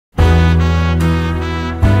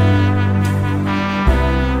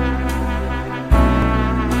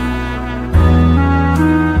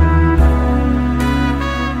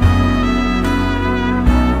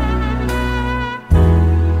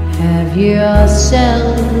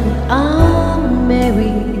yourself a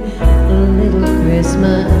merry little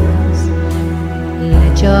Christmas.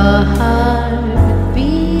 Let your heart be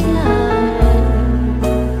light.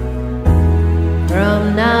 From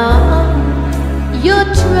now on, your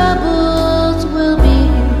troubles will be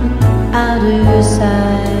out of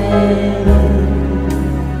sight.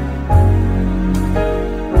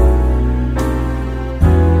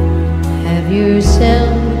 Have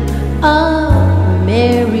yourself a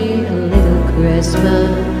merry little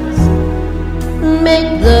Christmas.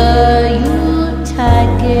 Make the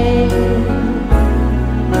yuletide gay.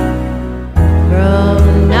 From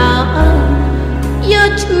now on, your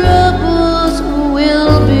troubles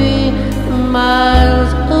will be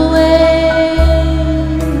miles away.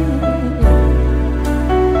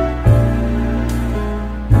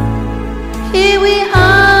 Here we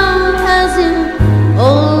are as in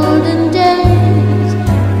olden days,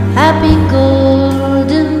 happy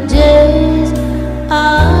golden days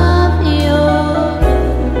of yore.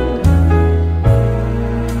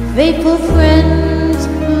 Faithful friends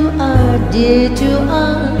who are dear to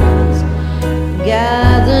us,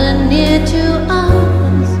 gather near to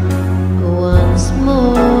us once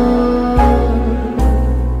more.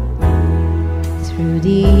 Through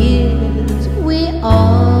the years we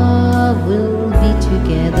all will be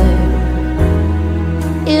together,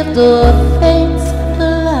 if the fates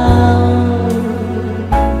allow.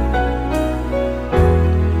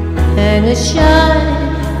 Hang a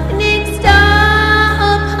shining star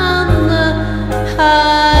upon the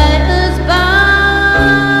highest bough,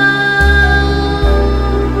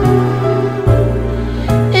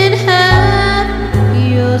 and have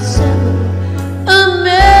yourself a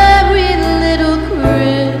merry little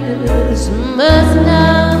Christmas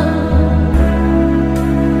now.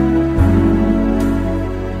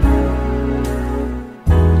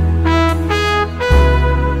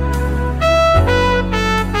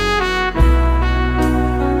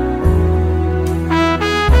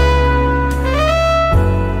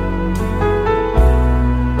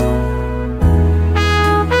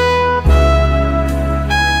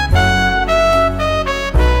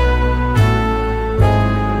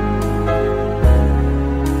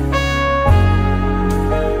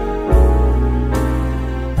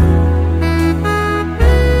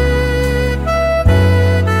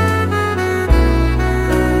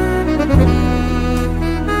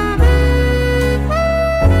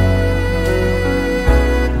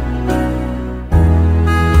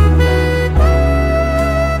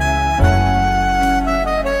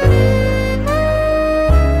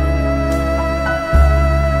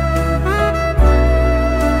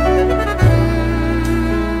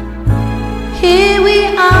 Here we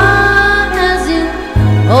are as in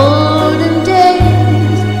olden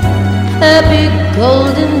days, happy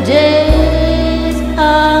golden days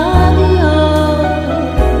of yore.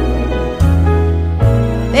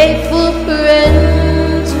 Faithful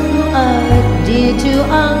friends who are dear to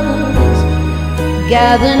us,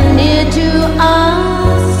 gather near to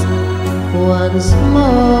us once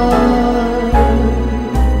more.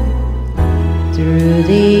 Through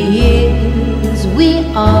the years we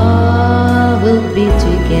all will be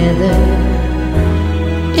together,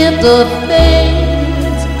 if the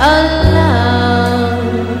fates allow.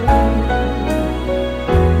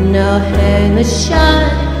 Now hang a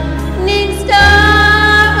shine